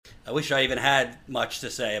I wish I even had much to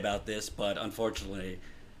say about this, but unfortunately,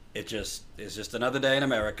 it just is just another day in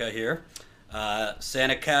America here.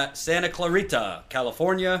 Santa Clarita,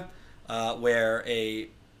 California, where a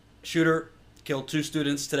shooter killed two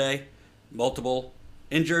students today, multiple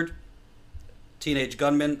injured. Teenage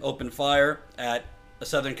gunman opened fire at a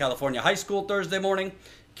Southern California high school Thursday morning,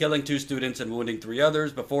 killing two students and wounding three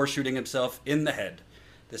others before shooting himself in the head.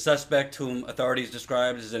 The suspect, whom authorities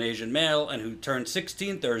described as an Asian male and who turned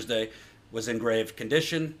 16 Thursday, was in grave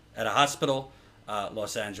condition at a hospital,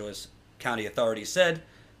 Los Angeles County authorities said.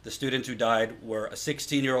 The students who died were a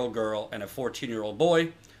 16-year-old girl and a 14-year-old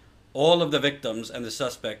boy. All of the victims and the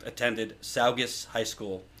suspect attended Saugus High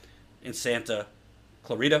School in Santa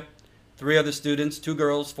Clarita. Three other students, two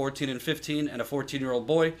girls, 14 and 15, and a 14-year-old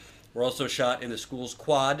boy, were also shot in the school's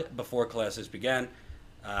quad before classes began.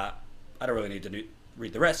 I don't really need to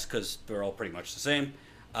read the rest because they're all pretty much the same.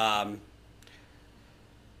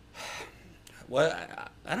 What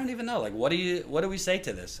I don't even know. Like, what do we say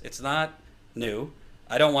to this? It's not new.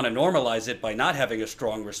 I don't want to normalize it by not having a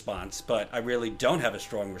strong response, but I really don't have a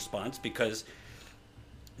strong response because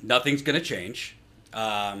nothing's going to change.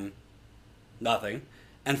 Nothing.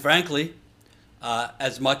 And frankly,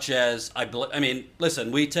 as much as I mean,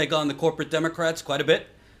 listen, we take on the corporate Democrats quite a bit.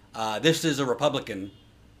 This is a Republican.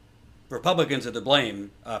 Republicans are to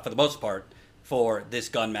blame, for the most part, for this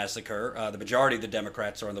gun massacre. The majority of the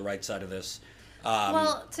Democrats are on the right side of this.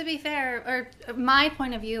 Well, to be fair, or my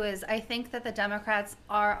point of view is I think that the Democrats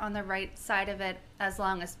are on the right side of it as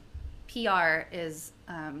long as PR is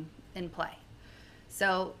in play.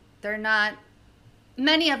 So they're not,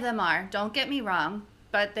 many of them are, don't get me wrong,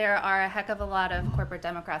 but there are a heck of a lot of corporate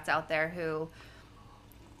Democrats out there who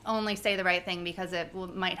only say the right thing because it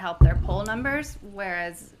might help their poll numbers,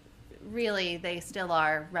 whereas really they still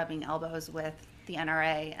are rubbing elbows with the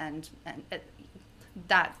NRA and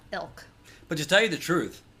that ilk. But to tell you the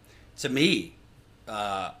truth, to me,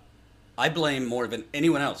 I blame more than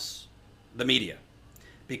anyone else the media.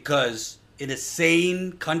 Because in a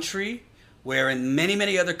sane country, where in many,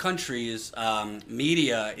 many other countries,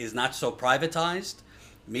 media is not so privatized,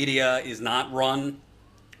 media is not run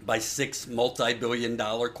by six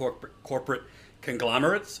multi-billion-dollar corporate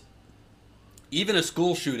conglomerates, even a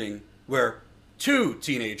school shooting where two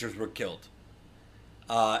teenagers were killed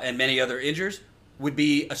and many other injured would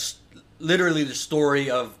be literally the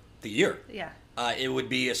story of the year. Yeah. It would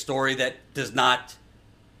be a story that does not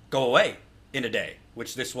go away in a day,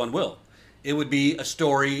 which this one will. It would be a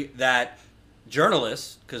story that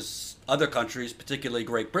journalists, because other countries, particularly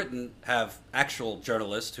Great Britain, have actual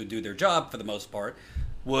journalists who do their job for the most part,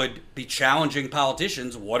 would be challenging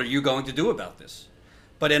politicians. What are you going to do about this?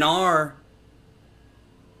 But in our,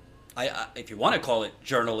 if you want to call it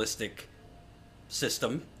journalistic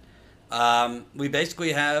system, we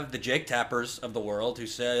basically have the Jake Tappers of the world who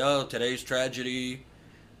say, oh, today's tragedy,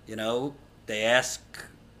 they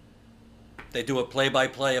do a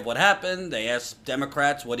play-by-play of what happened. They ask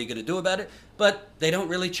Democrats, what are you going to do about it? But they don't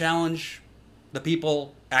really challenge the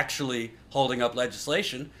people actually holding up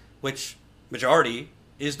legislation, which majority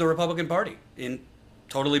is the Republican Party,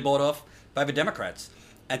 totally bought off by the Democrats.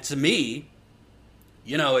 And to me,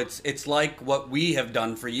 it's like what we have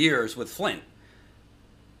done for years with Flint.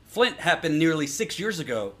 Flint happened nearly 6 years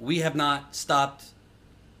ago. We have not stopped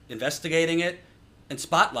investigating it and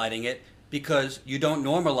spotlighting it because you don't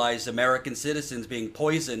normalize American citizens being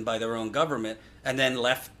poisoned by their own government and then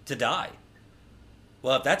left to die.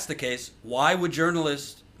 Well, if that's the case, why would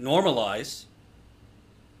journalists normalize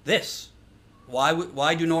this? Why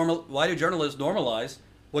do journalists normalize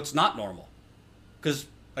what's not normal? Because,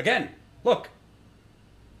 again, look,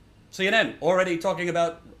 CNN already talking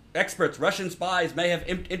about experts, Russian spies may have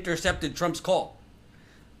intercepted Trump's call.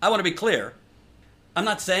 I want to be clear. I'm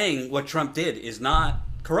not saying what Trump did is not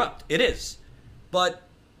corrupt. It is. But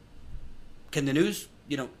can the news,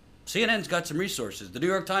 CNN's got some resources. The New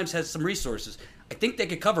York Times has some resources. I think they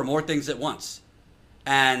could cover more things at once.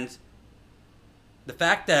 And the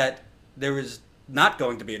fact that there is not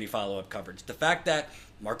going to be any follow-up coverage, the fact that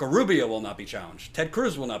Marco Rubio will not be challenged, Ted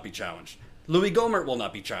Cruz will not be challenged, Louis Gohmert will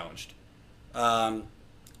not be challenged,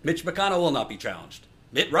 Mitch McConnell will not be challenged,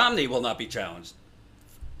 Mitt Romney will not be challenged.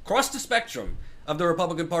 Across the spectrum of the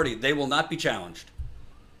Republican Party, they will not be challenged.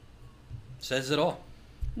 Says it all.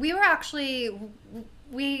 We had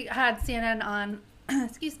CNN on,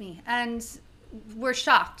 excuse me, and we're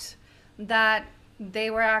shocked that they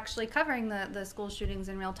were actually covering the school shootings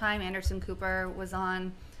in real time. Anderson Cooper was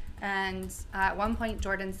on, and at one point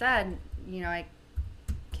Jordan said, I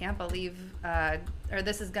can't believe, or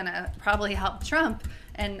this is going to probably help Trump.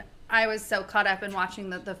 And I was so caught up in watching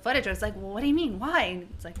the footage. I was like, well, what do you mean? Why? And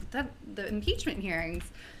it's like, the impeachment hearings.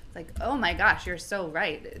 It's like, oh my gosh, you're so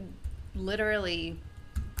right. Literally,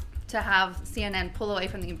 to have CNN pull away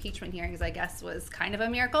from the impeachment hearings, I guess, was kind of a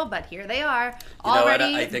miracle. But here they are,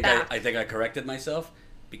 already back. I think I corrected myself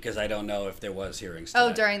because I don't know if there was hearings Oh,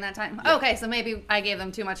 today. during that time? Yeah. Okay, so maybe I gave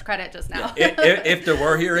them too much credit just now. Yeah. If there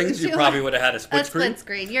were hearings, you probably would have had a split screen. Split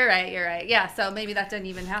screen. You're right. Yeah, so maybe that didn't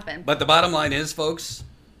even happen. But the bottom line is, folks,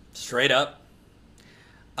 straight up,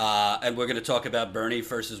 and we're going to talk about Bernie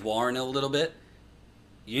versus Warren a little bit.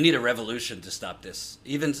 You need a revolution to stop this.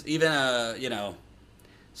 Even a,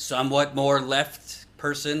 somewhat more left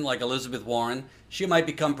person like Elizabeth Warren, she might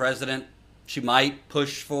become president. She might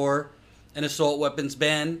push for an assault weapons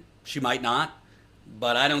ban. She might not.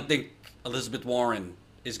 But I don't think Elizabeth Warren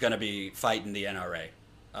is going to be fighting the NRA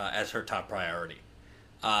as her top priority.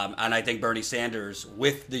 And I think Bernie Sanders,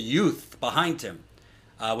 with the youth behind him,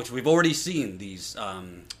 which we've already seen, these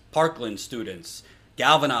Parkland students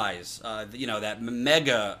galvanize, that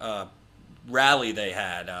mega rally they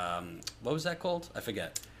had. What was that called? I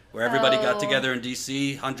forget. Where everybody got together in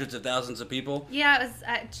D.C., hundreds of thousands of people. Yeah, it was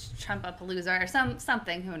at Trumpapalooza or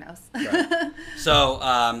something. Who knows? Right.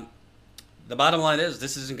 So the bottom line is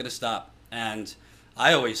this isn't going to stop. And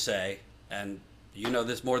I always say, and you know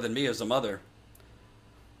this more than me as a mother,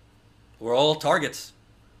 we're all targets.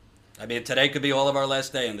 I mean, today could be all of our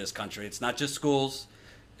last day in this country. It's not just schools.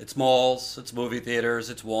 It's malls. It's movie theaters.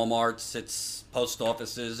 It's Walmarts. It's post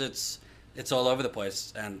offices. It's all over the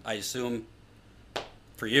place. And I assume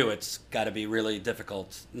for you, it's got to be really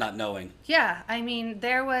difficult not knowing. Yeah, I mean,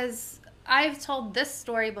 I've told this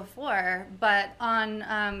story before, but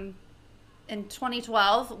in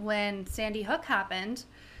 2012, when Sandy Hook happened,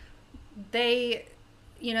 the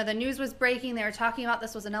news was breaking. They were talking about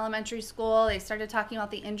this was an elementary school. They started talking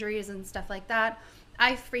about the injuries and stuff like that.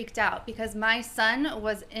 I freaked out because my son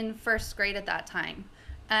was in first grade at that time.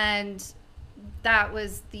 And that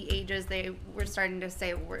was the ages they were starting to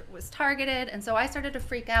say was targeted. And so I started to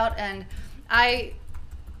freak out, and I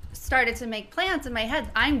started to make plans in my head.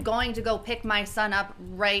 I'm going to go pick my son up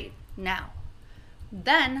right now.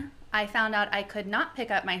 Then I found out I could not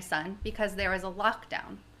pick up my son because there was a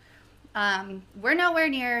lockdown. We're nowhere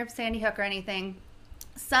near Sandy Hook or anything.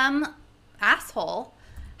 Some asshole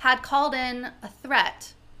had called in a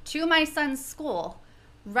threat to my son's school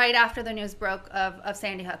right after the news broke of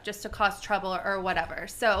Sandy Hook, just to cause trouble or whatever.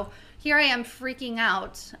 So here I am freaking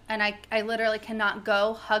out, and I literally cannot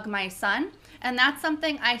go hug my son. And that's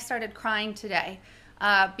something I started crying today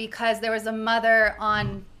because there was a mother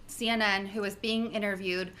on CNN who was being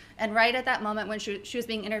interviewed, and right at that moment when she was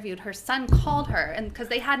being interviewed, her son called her, and because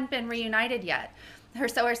they hadn't been reunited yet. Her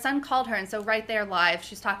son called her, and so right there live,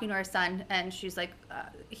 she's talking to her son, and she's like,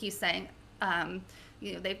 he's saying,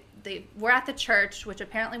 they were at the church, which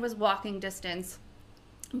apparently was walking distance,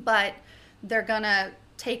 but they're gonna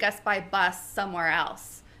take us by bus somewhere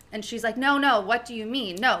else. And she's like, no, what do you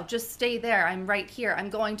mean? No, just stay there. I'm right here. I'm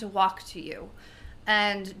going to walk to you.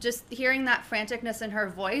 And just hearing that franticness in her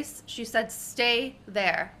voice, she said, stay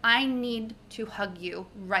there. I need to hug you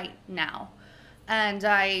right now. And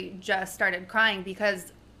I just started crying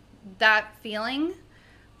because that feeling,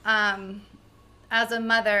 as a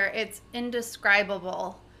mother, it's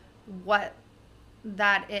indescribable what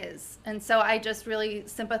that is. And so I just really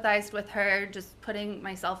sympathized with her, just putting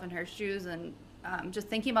myself in her shoes and just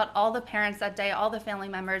thinking about all the parents that day, all the family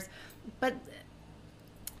members, but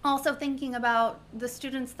also thinking about the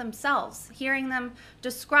students themselves, hearing them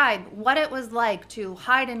describe what it was like to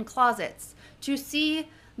hide in closets, to see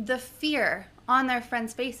the fear on their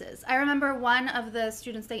friends' faces. I remember one of the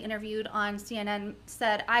students they interviewed on CNN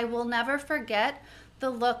said, I will never forget the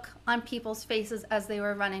look on people's faces as they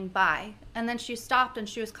were running by. And then she stopped and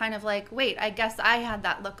she was kind of like, wait, I guess I had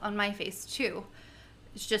that look on my face too.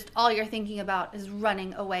 It's just all you're thinking about is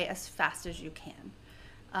running away as fast as you can.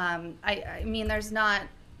 I mean, there's not,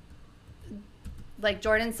 like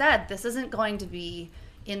Jordan said, this isn't going to be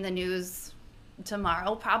in the news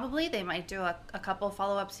tomorrow, probably. They might do a couple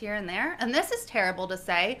follow-ups here and there. And this is terrible to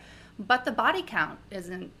say, but the body count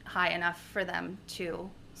isn't high enough for them to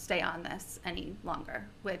stay on this any longer,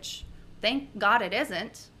 which thank God it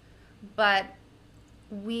isn't. But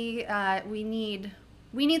we need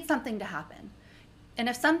something to happen. And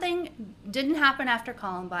if something didn't happen after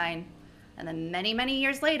Columbine, and then many, many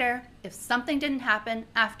years later, if something didn't happen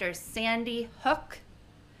after Sandy Hook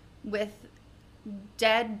with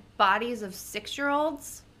dead bodies of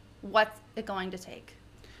 6-year-olds, what's it going to take?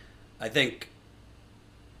 I think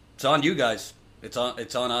it's on you guys. It's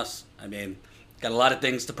on us. I mean, got a lot of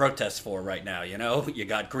things to protest for right now, you know? You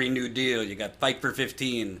got Green New Deal, you got Fight for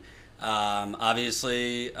 15,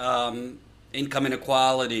 Obviously, income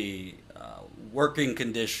inequality, working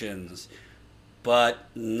conditions, but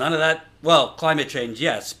none of that. Well, climate change,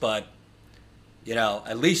 yes, but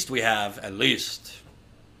at least we have at least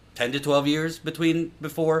 10 to 12 years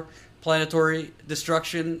before planetary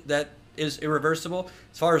destruction that is irreversible.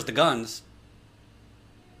 As far as the guns,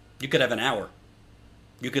 you could have an hour.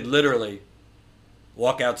 You could literally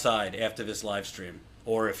walk outside after this live stream,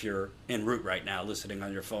 or if you're en route right now listening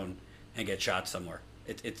on your phone and get shot somewhere.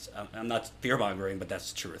 I'm not fear mongering, but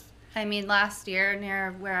that's the truth. I mean, last year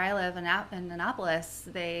near where I live in Annapolis,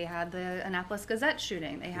 they had the Annapolis Gazette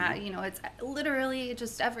shooting. They had, it's literally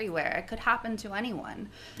just everywhere. It could happen to anyone.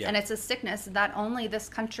 Yep. And it's a sickness that only this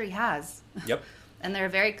country has. Yep. And there are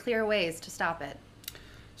very clear ways to stop it.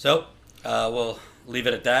 So we'll leave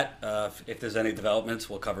it at that. If there's any developments,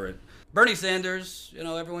 we'll cover it. Bernie Sanders,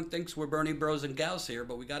 everyone thinks we're Bernie bros and gals here,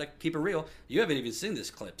 but we got to keep it real. You haven't even seen this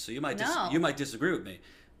clip, so you might disagree with me.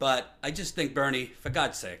 But I just think, Bernie, for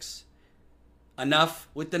God's sakes, enough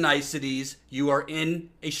with the niceties. You are in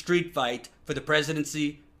a street fight for the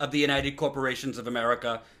presidency of the United Corporations of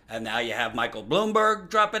America, and now you have Michael Bloomberg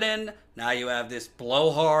dropping in. Now you have this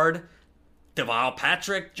blowhard Deval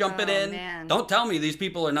Patrick jumping in. Man. Don't tell me these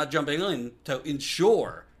people are not jumping in to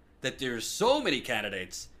ensure that there's so many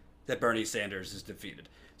candidates that Bernie Sanders is defeated.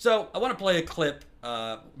 So I want to play a clip.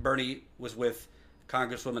 Bernie was with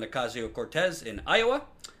Congresswoman Ocasio-Cortez in Iowa.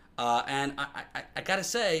 And I got to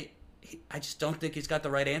say, I just don't think he's got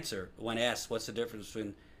the right answer when asked what's the difference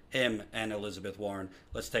between him and Elizabeth Warren.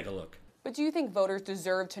 Let's take a look. But do you think voters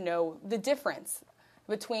deserve to know the difference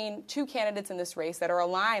between two candidates in this race that are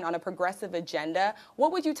aligned on a progressive agenda?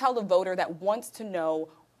 What would you tell the voter that wants to know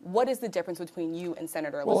what is the difference between you and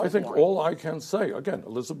Senator Elizabeth Warren? Well, I think all I can say, again,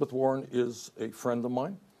 Elizabeth Warren is a friend of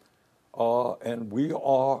mine. And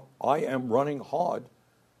I am running hard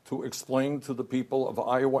to explain to the people of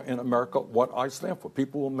Iowa and America what I stand for.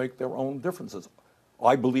 People will make their own differences.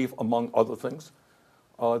 I believe, among other things,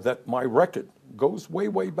 that my record goes way,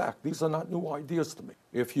 way back. These are not new ideas to me.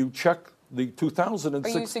 If you check the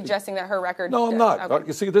 2006... Are you suggesting that her record... No, I'm not. Okay.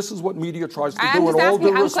 You see, this is what media tries to do in all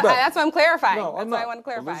due respect. That's what I'm clarifying. No, I'm That's not. why I want to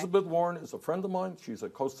clarify. Elizabeth Warren is a friend of mine. She's a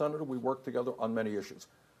co-senator. We work together on many issues.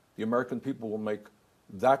 The American people will make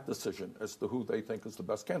that decision as to who they think is the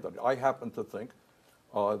best candidate. I happen to think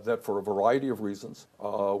that for a variety of reasons,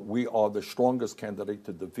 we are the strongest candidate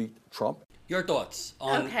to defeat Trump. Your thoughts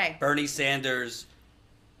on Bernie Sanders,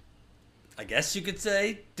 I guess you could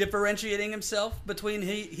say, differentiating himself between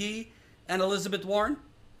he and Elizabeth Warren?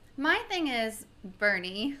 My thing is,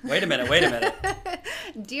 Bernie. Wait a minute.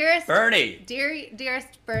 Dearest Bernie.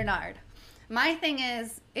 Dearest Bernard. My thing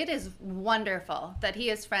is, it is wonderful that he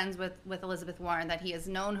is friends with Elizabeth Warren, that he has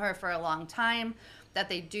known her for a long time, that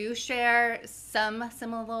they do share some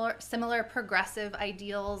similar progressive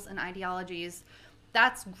ideals and ideologies.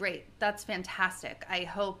 That's great. That's fantastic. I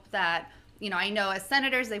hope that, I know as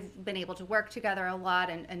senators, they've been able to work together a lot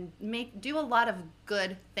and do a lot of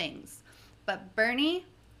good things. But Bernie,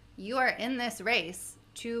 you are in this race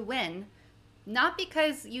to win, not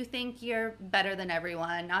because you think you're better than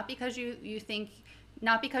everyone, not because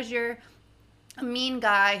not because you're a mean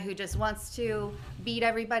guy who just wants to beat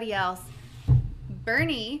everybody else.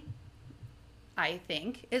 Bernie, I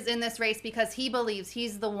think, is in this race because he believes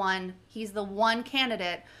he's the one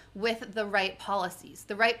candidate with the right policies,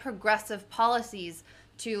 the right progressive policies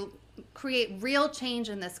to create real change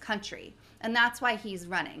in this country. And that's why he's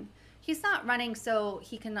running. He's not running so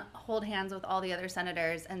he can hold hands with all the other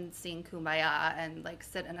senators and sing Kumbaya and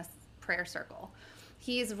sit in a prayer circle.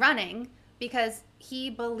 He's running because he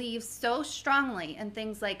believes so strongly in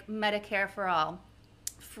things like Medicare for all,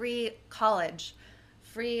 free college,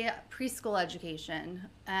 free preschool education,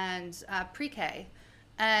 and pre-K,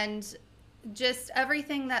 and just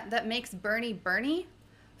everything that makes Bernie,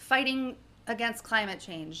 fighting against climate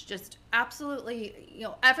change. Just absolutely,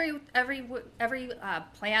 every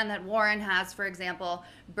plan that Warren has, for example,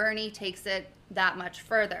 Bernie takes it that much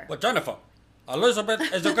further. Well, Jennifer, Elizabeth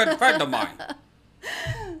is a good friend of mine.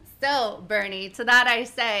 So, Bernie, to that I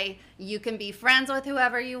say, you can be friends with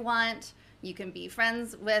whoever you want. You can be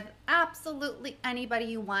friends with absolutely anybody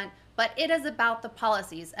you want, but it is about the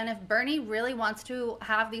policies. And if Bernie really wants to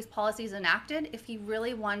have these policies enacted, if he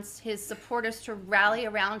really wants his supporters to rally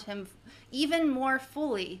around him even more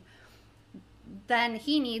fully, then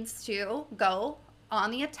he needs to go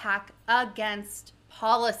on the attack against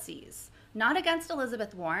policies, not against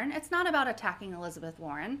Elizabeth Warren. It's not about attacking Elizabeth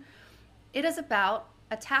Warren. It is about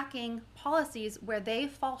attacking policies where they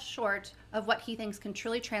fall short of what he thinks can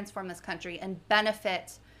truly transform this country and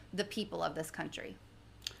benefit the people of this country.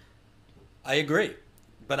 I agree.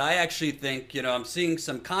 But I actually think, I'm seeing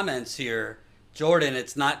some comments here. Jordan,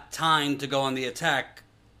 it's not time to go on the attack.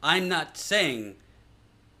 I'm not saying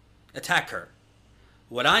attack her.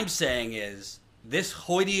 What I'm saying is this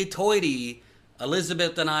hoity-toity,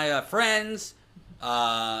 Elizabeth and I are friends,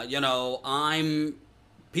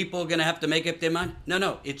 people are going to have to make up their mind.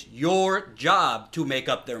 No, it's your job to make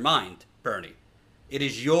up their mind, Bernie. It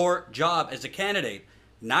is your job as a candidate,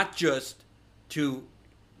 not just to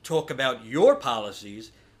talk about your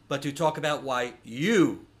policies, but to talk about why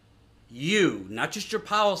you, not just your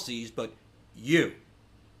policies, but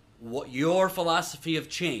what your philosophy of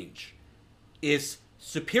change is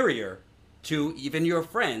superior to even your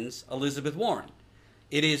friend's Elizabeth Warren.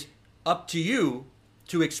 It is up to you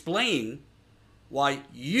to explain why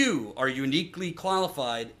you are uniquely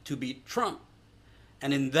qualified to beat Trump.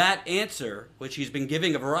 And in that answer, which he's been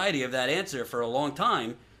giving a variety of that answer for a long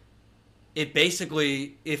time, it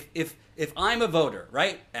basically, if I'm a voter,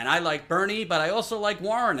 right, and I like Bernie, but I also like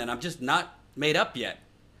Warren, and I'm just not made up yet.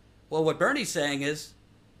 Well, what Bernie's saying is,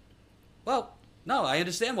 well, no, I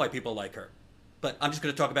understand why people like her, but I'm just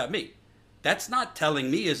going to talk about me. That's not telling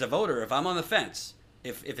me as a voter, if I'm on the fence,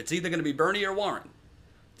 if it's either going to be Bernie or Warren,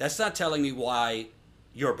 that's not telling me why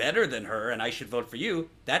you're better than her and I should vote for you.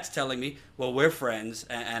 That's telling me, well, we're friends,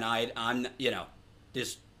 and I'm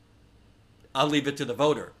I'll leave it to the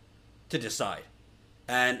voter to decide.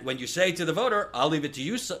 And when you say to the voter, I'll leave it to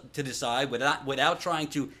you to decide without trying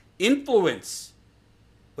to influence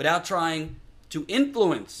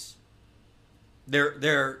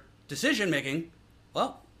their decision making,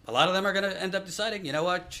 well, a lot of them are going to end up deciding, you know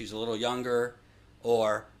what, she's a little younger,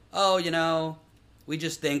 or, we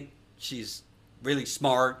just think she's really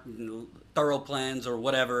smart, thorough plans or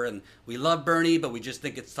whatever, and we love Bernie, but we just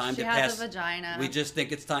think it's time to pass. She has a vagina. We just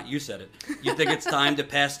think it's time. You said it. You think it's time to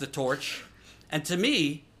pass the torch. And to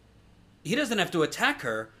me, he doesn't have to attack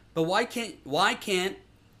her, but why can't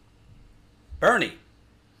Bernie?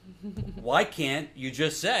 Why can't you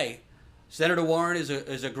just say, Senator Warren is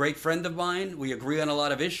a great friend of mine. We agree on a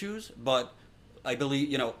lot of issues, but I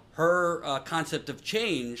believe her concept of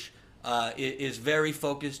change is very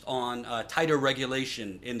focused on tighter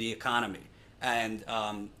regulation in the economy and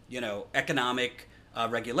economic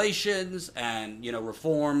regulations and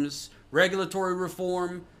reforms, regulatory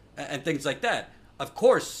reform, and things like that. Of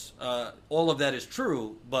course, all of that is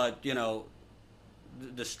true, but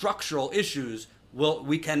the structural issues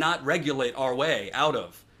we cannot regulate our way out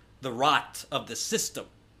of the rot of the system.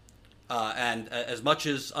 And as much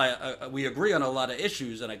as we agree on a lot of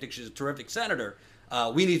issues, and I think she's a terrific senator,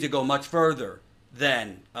 we need to go much further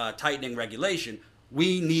than tightening regulation.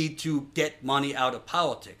 We need to get money out of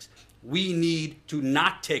politics. We need to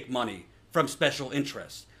not take money from special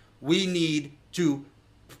interests. We need to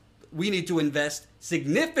invest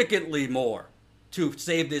significantly more to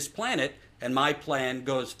save this planet, and my plan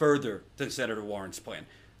goes further than Senator Warren's plan.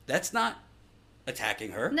 That's not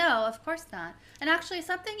attacking her. No, of course not. And actually,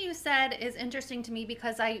 something you said is interesting to me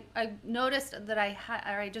because I noticed that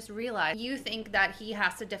I just realized you think that he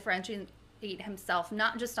has to differentiate himself,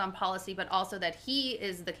 not just on policy, but also that he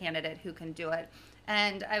is the candidate who can do it.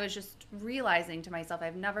 And I was just realizing to myself,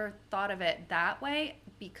 I've never thought of it that way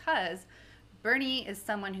because Bernie is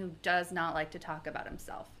someone who does not like to talk about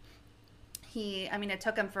himself. It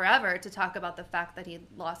took him forever to talk about the fact that he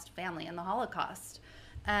lost family in the Holocaust.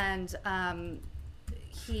 And I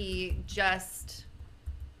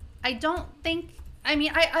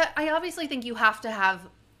obviously think you have to have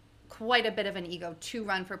quite a bit of an ego to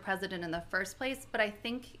run for president in the first place, but I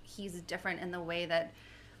think he's different in the way that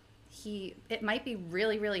it might be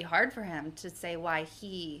really, really hard for him to say why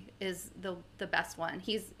he is the best one.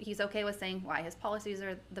 He's okay with saying why his policies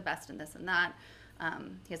are the best in this and that.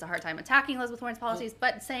 He has a hard time attacking Elizabeth Warren's policies,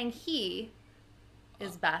 but saying he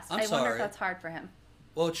is best. I wonder if that's hard for him.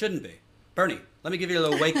 Well, it shouldn't be. Bernie, let me give you a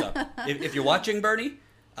little wake up. If you're watching Bernie,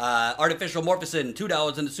 Artificial Morphicin,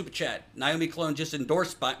 $2 in the super chat. Naomi Clone just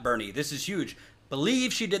endorsed Bernie. This is huge.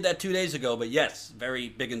 Believe she did that 2 days ago, but yes, very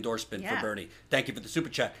big endorsement for Bernie. Thank you for the super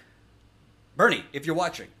chat. Bernie, if you're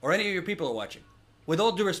watching, or any of your people are watching, with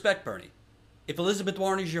all due respect, Bernie, if Elizabeth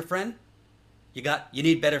Warren is your friend, you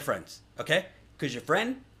need better friends, okay? Because your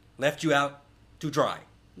friend left you out to dry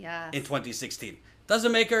in 2016.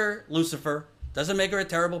 Doesn't make her Lucifer. Doesn't make her a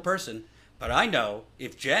terrible person. But I know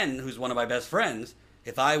if Jen, who's one of my best friends,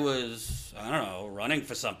 if I was, running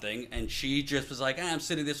for something and she just was like, I'm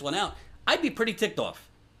sitting this one out, I'd be pretty ticked off.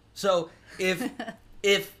 So if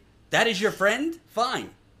that is your friend,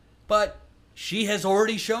 fine. But she has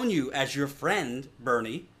already shown you as your friend,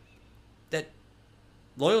 Bernie, that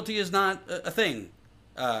loyalty is not a thing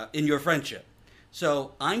in your friendship.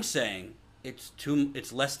 So I'm saying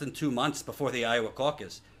it's less than 2 months before the Iowa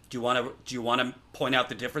caucus. Do you want to point out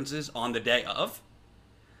the differences on the day of?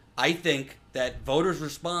 I think that voters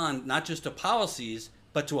respond not just to policies,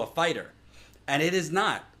 but to a fighter. And it is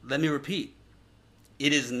not, let me repeat,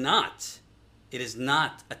 it is not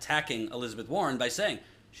attacking Elizabeth Warren by saying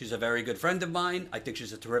she's a very good friend of mine. I think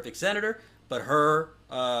she's a terrific senator, but her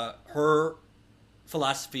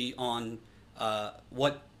philosophy on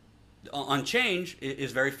change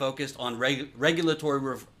is very focused on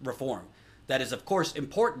regulatory reform. That is, of course,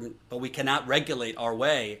 important, but we cannot regulate our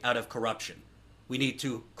way out of corruption. We need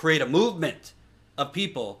to create a movement of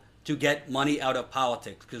people to get money out of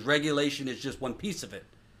politics, because regulation is just one piece of it.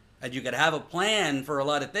 And you can have a plan for a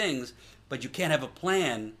lot of things, but you can't have a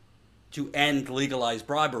plan to end legalized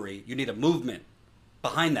bribery. You need a movement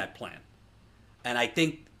behind that plan. And I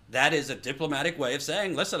think that is a diplomatic way of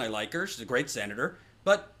saying, listen, I like her, she's a great senator,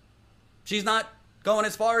 but she's not going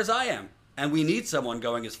as far as I am. And we need someone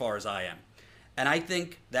going as far as I am. And I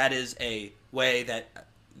think that is a way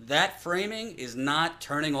that framing is not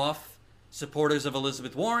turning off supporters of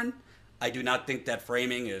Elizabeth Warren. I do not think that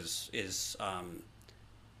framing is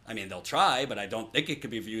I mean, they'll try, but I don't think it could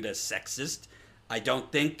be viewed as sexist. I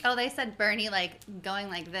don't think... Oh, they said Bernie, going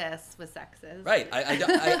like this was sexist. Right.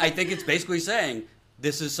 I think it's basically saying,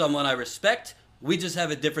 this is someone I respect. We just have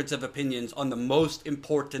a difference of opinions on the most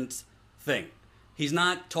important thing. He's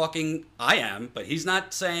not talking, I am, but he's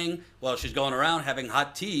not saying, well, she's going around having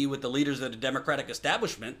hot tea with the leaders of the Democratic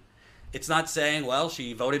establishment. It's not saying, well,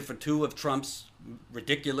 she voted for 2 of Trump's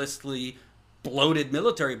ridiculously bloated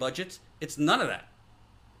military budgets. It's none of that.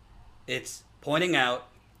 It's pointing out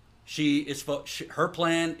her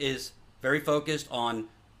plan is very focused on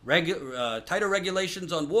tighter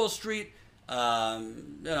regulations on Wall Street,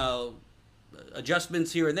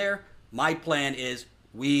 adjustments here and there. My plan is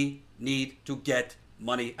we need to get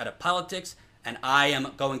money out of politics, and I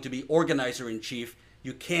am going to be organizer in chief.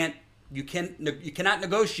 You cannot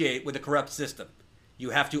negotiate with a corrupt system. You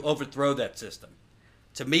have to overthrow that system.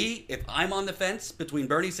 To me, if I'm on the fence between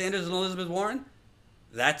Bernie Sanders and Elizabeth Warren,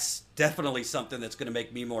 that's definitely something that's going to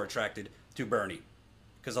make me more attracted to Bernie.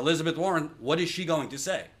 Because Elizabeth Warren, what is she going to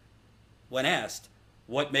say? When asked,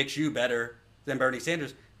 what makes you better than Bernie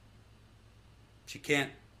Sanders? She can't,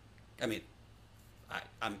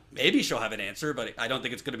 maybe she'll have an answer, but I don't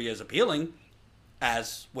think it's going to be as appealing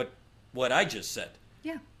as what I just said.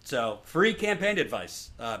 Yeah. So, free campaign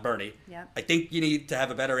advice, Bernie. Yeah. I think you need to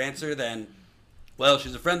have a better answer than, well,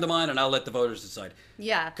 she's a friend of mine and I'll let the voters decide.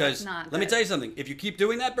 Yeah, because let me tell you something. If you keep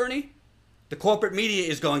doing that, Bernie, the corporate media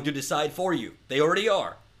is going to decide for you. They already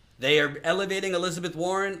are. They are elevating Elizabeth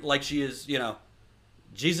Warren like she is,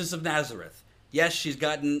 Jesus of Nazareth. Yes, she's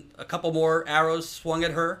gotten a couple more arrows swung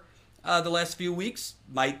at her the last few weeks.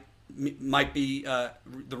 Might be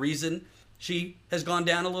the reason she has gone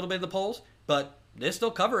down a little bit in the polls, but they're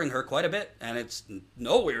still covering her quite a bit, and it's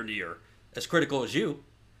nowhere near as critical as you.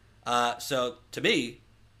 So to me,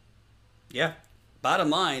 yeah, bottom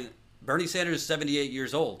line, Bernie Sanders is 78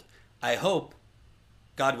 years old. I hope,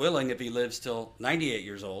 God willing, if he lives till 98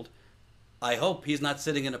 years old, I hope he's not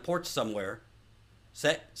sitting in a porch somewhere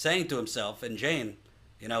saying to himself, and Jane,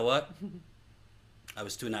 you know what? I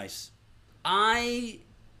was too nice. I'll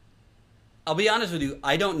be honest with you.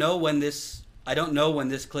 I don't know when this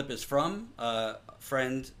clip is from.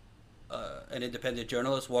 Friend, an independent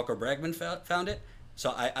journalist, Walker Bragman, found it.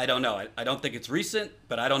 So I don't know. I don't think it's recent,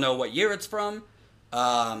 but I don't know what year it's from.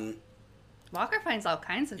 Walker finds all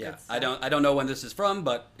kinds of good stuff. I don't know when this is from,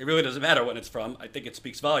 but it really doesn't matter when it's from. I think it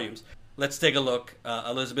speaks volumes. Let's take a look.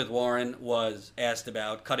 Elizabeth Warren was asked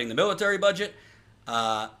about cutting the military budget.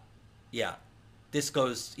 This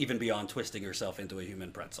goes even beyond twisting herself into a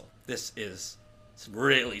human pretzel. This is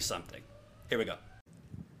really something. Here we go.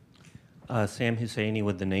 Sam Husseini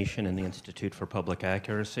with The Nation and the Institute for Public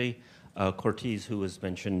Accuracy. Cortez, who was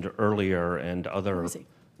mentioned earlier, and other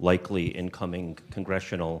likely incoming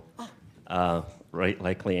congressional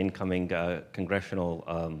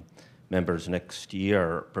members next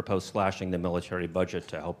year propose slashing the military budget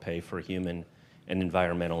to help pay for human and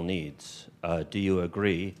environmental needs. Do you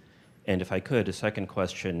agree? And if I could, a second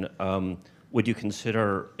question, would you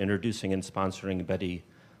consider introducing and sponsoring Betty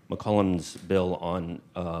McCollum's bill on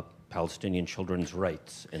Palestinian children's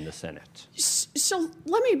rights in the Senate? So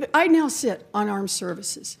I now sit on armed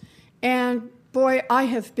services. And boy, I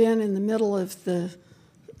have been in the middle of the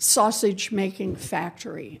sausage-making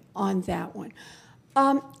factory on that one.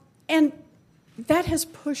 And that has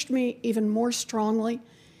pushed me even more strongly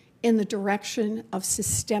in the direction of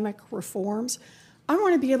systemic reforms. I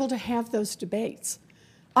want to be able to have those debates.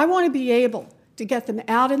 I want to be able to get them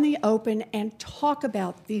out in the open and talk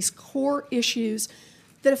about these core issues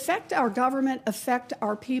that affect our government, affect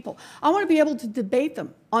our people. I want to be able to debate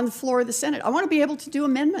them on the floor of the Senate. I want to be able to do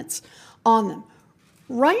amendments on them.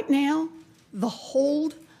 Right now, the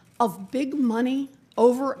hold of big money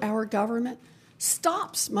over our government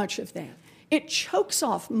stops much of that. It chokes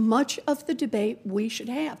off much of the debate we should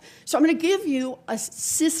have. So I'm going to give you a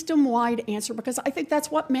system-wide answer because I think that's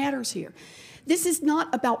what matters here. This is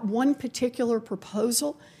not about one particular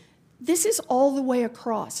proposal. This is all the way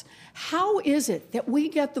across. How is it that we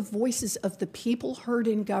get the voices of the people heard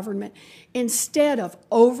in government instead of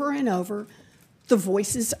over and over the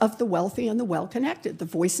voices of the wealthy and the well-connected, the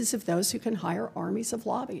voices of those who can hire armies of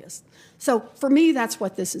lobbyists? So for me, that's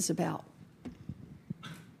what this is about.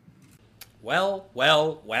 Well,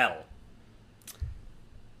 well, well.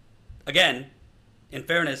 Again, in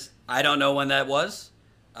fairness, I don't know when that was.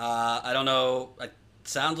 I don't know. It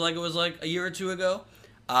sounds like it was like a year or two ago.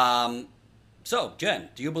 So, Jen,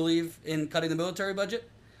 do you believe in cutting the military budget?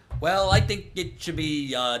 Well, I think it should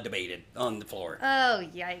be debated on the floor. Oh,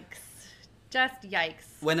 yikes. Just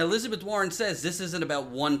yikes. When Elizabeth Warren says this isn't about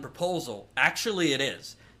one proposal, actually it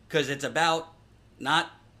is. Because it's about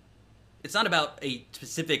it's not about a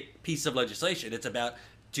specific piece of legislation. It's about,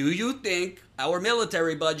 do you think our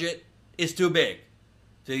military budget is too big?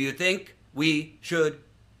 Do you think we should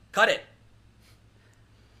cut it?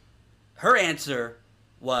 Her answer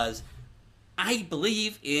was, I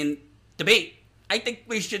believe in debate. I think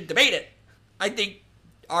we should debate it. I think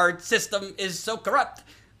our system is so corrupt.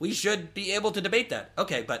 We should be able to debate that.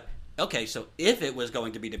 Okay, so if it was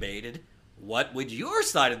going to be debated, what would your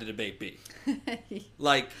side of the debate be?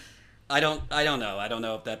 Like, I don't know. I don't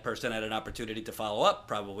know if that person had an opportunity to follow up.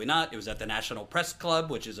 Probably not. It was at the National Press Club,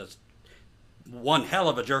 which is one hell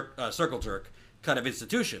of a circle jerk kind of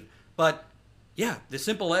institution. But yeah, the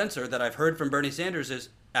simple answer that I've heard from Bernie Sanders is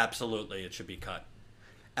absolutely it should be cut.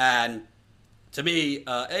 And to me,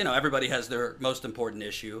 everybody has their most important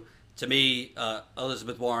issue. To me,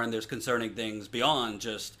 Elizabeth Warren, there's concerning things beyond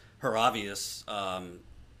just her obvious.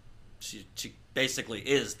 She basically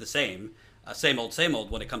is the same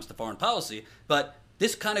old when it comes to foreign policy. But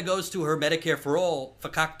this kind of goes to her Medicare for All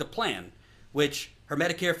fakakta plan, which her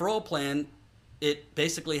Medicare for All plan, it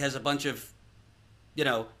basically has a bunch of,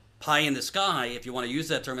 pie in the sky, if you want to use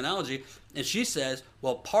that terminology. And she says,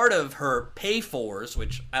 well, part of her pay-fors,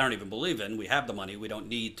 which I don't even believe in, we have the money, we don't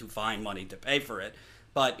need to find money to pay for it.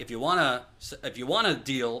 But if you want to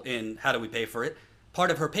deal in how do we pay for it,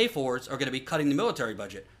 part of her pay-fors are going to be cutting the military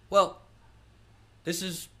budget. Well, this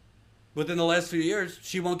is within the last few years,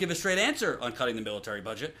 she won't give a straight answer on cutting the military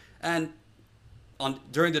budget. And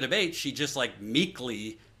during the debate, she just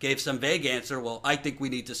meekly gave some vague answer. Well, I think we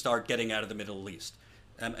need to start getting out of the Middle East.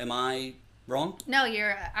 Am I wrong? No,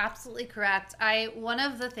 you're absolutely correct. One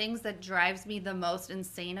of the things that drives me the most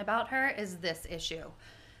insane about her is this issue.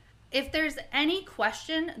 If there's any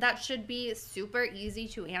question that should be super easy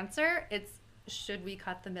to answer, it's should we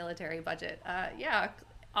cut the military budget? Yeah,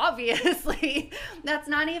 obviously. That's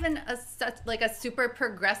not even a super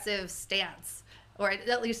progressive stance, or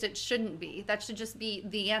at least it shouldn't be. That should just be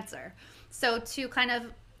the answer. So to kind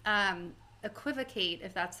of equivocate,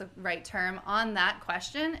 if that's the right term, on that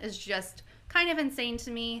question is just kind of insane to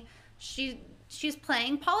me. She's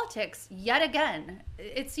playing politics yet again.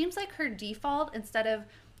 It seems like her default, instead of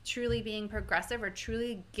truly being progressive or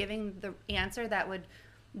truly giving the answer that would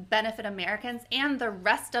benefit Americans and the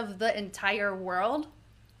rest of the entire world,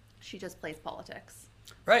 she just plays politics.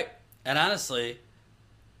 Right. And honestly,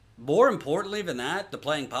 more importantly than that, the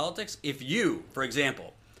playing politics, if you, for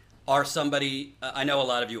example, are somebody, I know a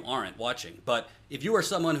lot of you aren't watching, but if you are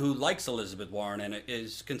someone who likes Elizabeth Warren and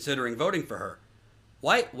is considering voting for her,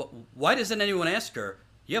 why doesn't anyone ask her,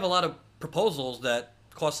 you have a lot of proposals that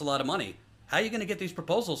cost a lot of money. How are you going to get these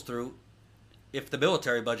proposals through if the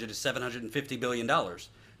military budget is $750 billion?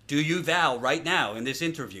 Do you vow right now in this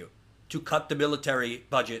interview to cut the military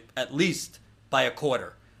budget at least by a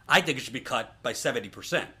quarter? I think it should be cut by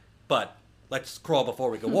 70%, but let's crawl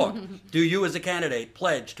before we can walk. Do you as a candidate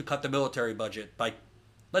pledge to cut the military budget by,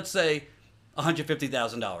 let's say,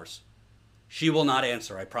 $150,000? She will not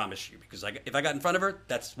answer, I promise you, because if I got in front of her,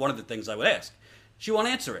 that's one of the things I would ask. She won't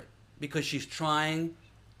answer it because she's trying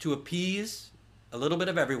to appease a little bit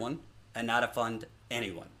of everyone and not offend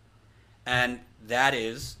anyone. And that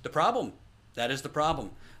is the problem. That is the problem.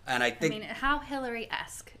 And I think... how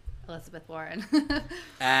Hillary-esque, Elizabeth Warren.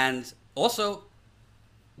 And also,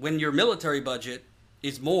 when your military budget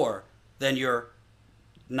is more than your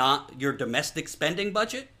domestic spending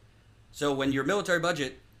budget, so when your military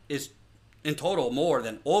budget is in total more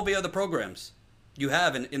than all the other programs you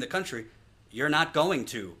have in the country, you're not going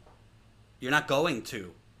to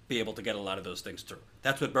be able to get a lot of those things through.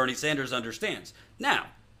 That's what Bernie Sanders understands. Now,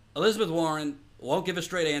 Elizabeth Warren won't give a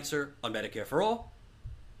straight answer on Medicare for All.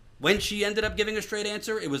 When she ended up giving a straight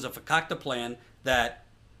answer, it was a fakakta plan that,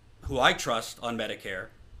 who I trust on Medicare,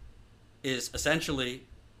 is essentially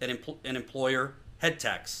an employer head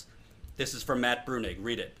tax. This is from Matt Bruenig.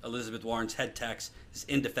 Read it. Elizabeth Warren's head tax is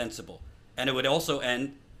indefensible. And it would also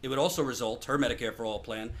result, her Medicare for All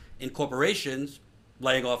plan, in corporations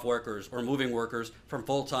laying off workers or moving workers from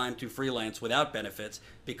full-time to freelance without benefits,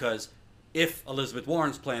 because if Elizabeth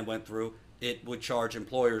Warren's plan went through, it would charge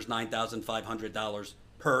employers $9,500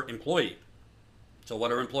 per employee. So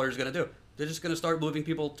what are employers going to do? They're just going to start moving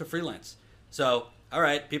people to freelance. So, all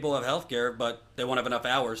right, people have health care, but they won't have enough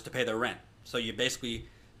hours to pay their rent. So you basically,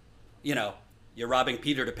 you're robbing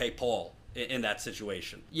Peter to pay Paul in that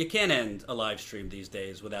situation. You can't end a live stream these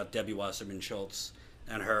days without Debbie Wasserman Schultz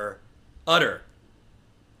and her utter,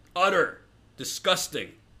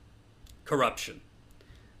 disgusting corruption.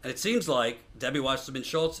 And it seems like Debbie Wasserman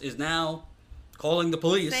Schultz is now calling the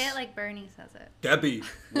police. Say it like Bernie says it. Debbie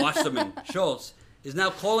Wasserman Schultz is now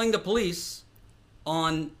calling the police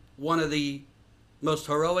on one of the most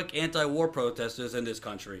heroic anti-war protesters in this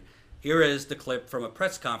country. Here is the clip from a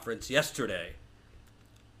press conference yesterday.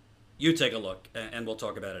 You take a look, and we'll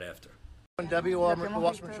talk about it after. Debbie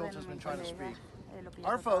Wasserman Schultz has been trying to speak.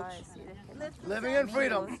 Our folks living in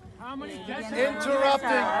freedom, interrupting.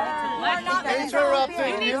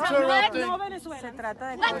 Se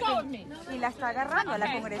trata de y la está agarrando a la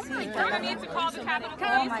congresista. Oh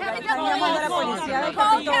my God, están llamando a la policía del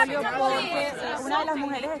Capitolio porque una de las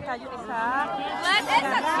mujeres está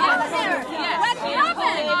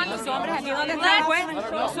los hombres aquí donde están, pues.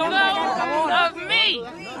 Of me.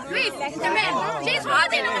 Please, come in. She's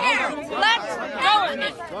holding him here. Let's go with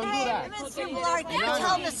it. Don't do that. You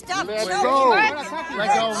tell him to stop. Let go. Let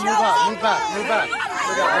go. Move back.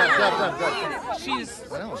 She's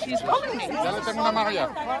holding me. Ya le tengo una María.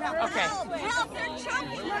 Okay.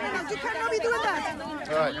 You cannot be doing that.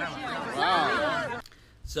 All right. Wow.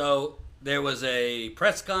 So there was a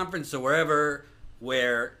press conference or wherever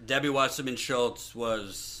where Debbie Wasserman Schultz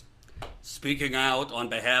was speaking out on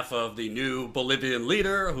behalf of the new Bolivian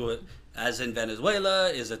leader, who, as in Venezuela,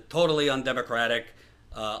 is a totally undemocratic,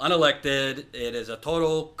 unelected. It is a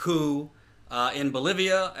total coup in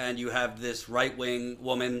Bolivia, and you have this right-wing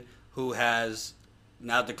woman who has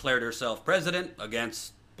now declared herself president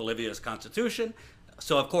against Bolivia's constitution.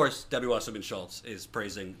 So, of course, Debbie Wasserman Schultz is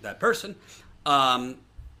praising that person.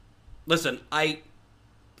 Listen,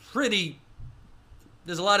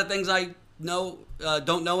 there's a lot of things I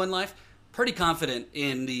don't know in life. Pretty confident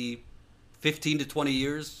in the 15 to 20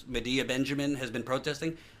 years Medea Benjamin has been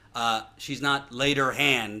protesting. She's not laid her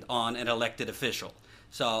hand on an elected official.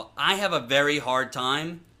 So I have a very hard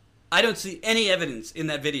time. I don't see any evidence in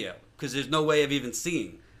that video, because there's no way of even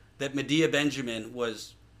seeing that Medea Benjamin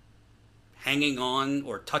was hanging on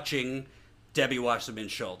or touching Debbie Wasserman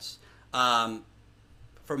Schultz. From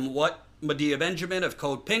what Medea Benjamin of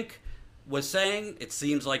Code Pink was saying, it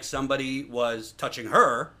seems like somebody was touching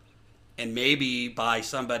her, and maybe by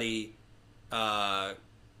somebody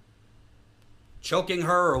choking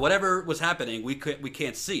her or whatever was happening, we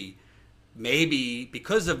can't see. Maybe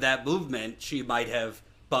because of that movement, she might have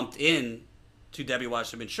bumped in to Debbie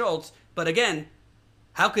Wasserman Schultz. But again,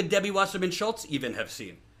 how could Debbie Wasserman Schultz even have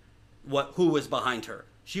seen who was behind her?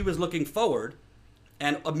 She was looking forward,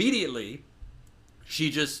 and immediately she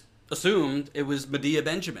just assumed it was Medea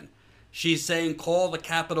Benjamin. She's saying, call the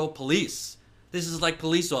Capitol Police. This is like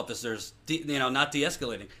police officers, not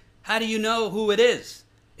de-escalating. How do you know who it is?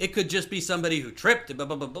 It could just be somebody who tripped, blah,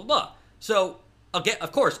 blah, blah, blah, blah. So, again,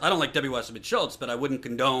 of course, I don't like Debbie Wasserman Schultz, but I wouldn't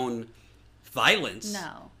condone violence.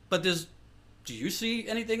 No. But do you see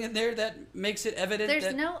anything in there that makes it evident?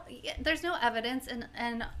 There's no evidence,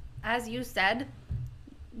 and as you said,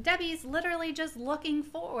 Debbie's literally just looking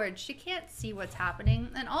forward. She can't see what's happening.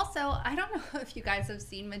 And also, I don't know if you guys have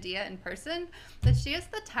seen Medea in person, but she is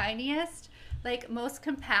the tiniest, most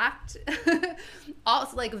compact,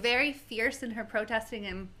 also very fierce in her protesting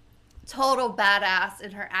and total badass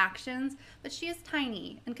in her actions, but she is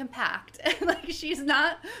tiny and compact. She's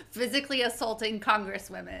not physically assaulting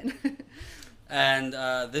congresswomen. And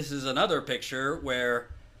this is another picture where,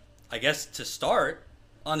 I guess to start,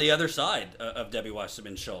 on the other side of Debbie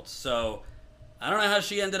Wasserman Schultz. So I don't know how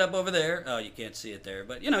she ended up over there. Oh, you can't see it there.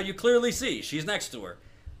 But, you clearly see she's next to her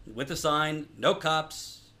with the sign, no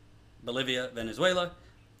cops, Bolivia, Venezuela.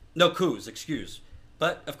 No coups, excuse.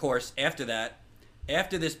 But, of course, after that,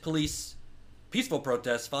 after this peaceful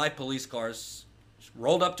protest, 5 police cars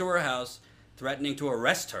rolled up to her house, threatening to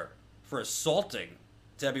arrest her for assaulting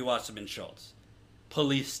Debbie Wasserman Schultz.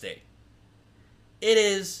 Police state. It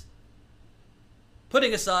is,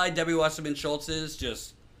 putting aside Debbie Wasserman Schultz's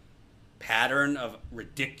just pattern of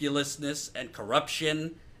ridiculousness and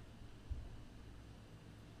corruption,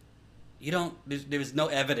 there was no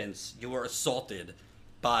evidence you were assaulted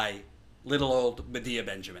by little old Medea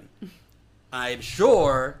Benjamin. I'm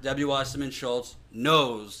sure Debbie Wasserman Schultz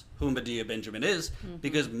knows who Medea Benjamin is,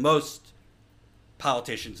 because most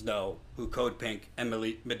politicians know who Code Pink and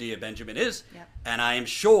Medea Benjamin is. Yep. And I am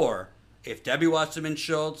sure if Debbie Wasserman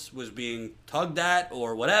Schultz was being tugged at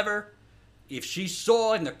or whatever, if she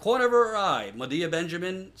saw in the corner of her eye Medea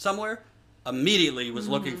Benjamin somewhere, immediately was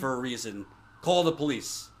looking for a reason, call the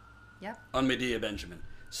police on Medea Benjamin.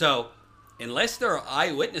 So unless there are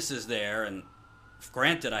eyewitnesses there, and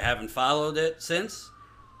granted I haven't followed it since,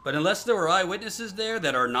 but unless there were eyewitnesses there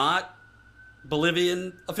that are not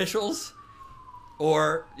Bolivian officials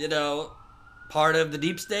or, part of the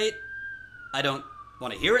deep state, I don't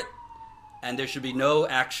want to hear it. And there should be no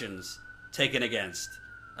actions taken against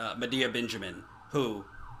Medea Benjamin, who,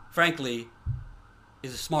 frankly,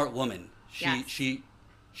 is a smart woman.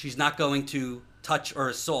 She's not going to touch or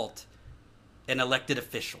assault an elected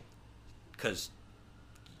official, because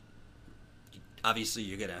obviously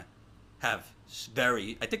you're going to have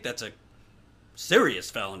I think that's a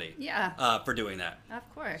serious felony for doing that. Of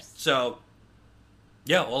course. So,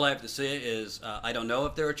 yeah, all I have to say is I don't know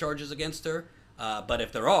if there are charges against her, but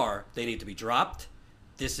if there are, they need to be dropped.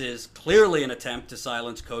 This is clearly an attempt to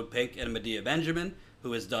silence Code Pink and Medea Benjamin,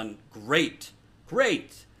 who has done great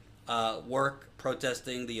work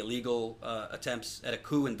protesting the illegal attempts at a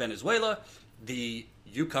coup in Venezuela.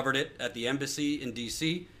 You covered it at the embassy in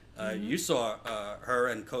D.C. You saw her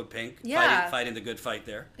and Code Pink fighting the good fight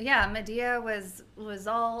there. Yeah, Medea was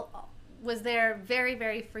there very,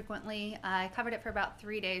 very frequently. I covered it for about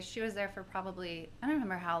 3 days. She was there for probably, I don't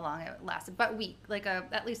remember how long it lasted, but a week,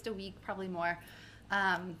 at least a week, probably more.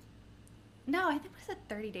 No, I think it was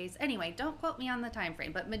 30 days. Anyway, don't quote me on the time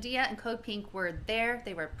frame, but Medea and Code Pink were there.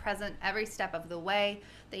 They were present every step of the way.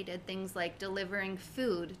 They did things like delivering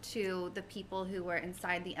food to the people who were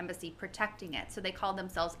inside the embassy protecting it. So they called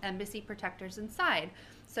themselves embassy protectors inside.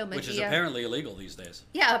 So Medea, which is apparently illegal these days.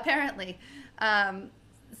 Yeah, apparently.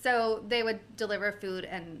 So they would deliver food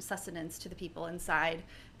and sustenance to the people inside.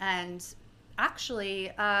 And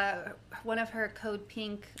actually, one of her Code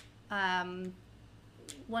Pink,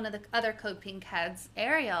 one of the other Code Pink heads,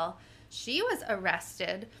 Ariel, she was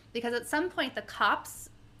arrested because at some point the cops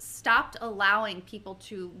stopped allowing people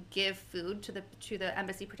to give food to the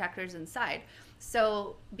embassy protectors inside.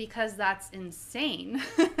 So because that's insane,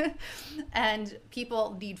 and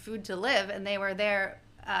people need food to live, and they were there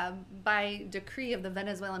by decree of the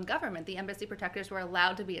Venezuelan government, the embassy protectors were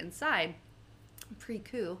allowed to be inside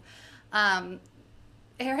pre-coup.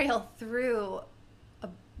 Ariel threw a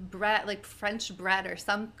bread, like French bread or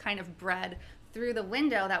some kind of bread, through the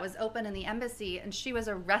window that was open in the embassy, and she was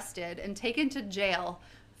arrested and taken to jail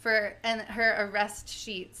and her arrest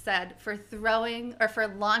sheet said for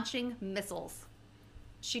launching missiles.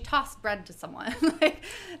 She tossed bread to someone.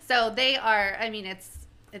 So they are,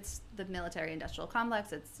 it's the military industrial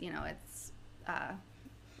complex. It's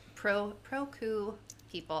pro-coup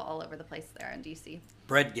people all over the place there in DC.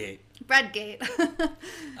 Breadgate.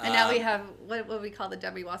 And now we have what we call the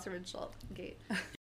Debbie Wasserman Schultz gate.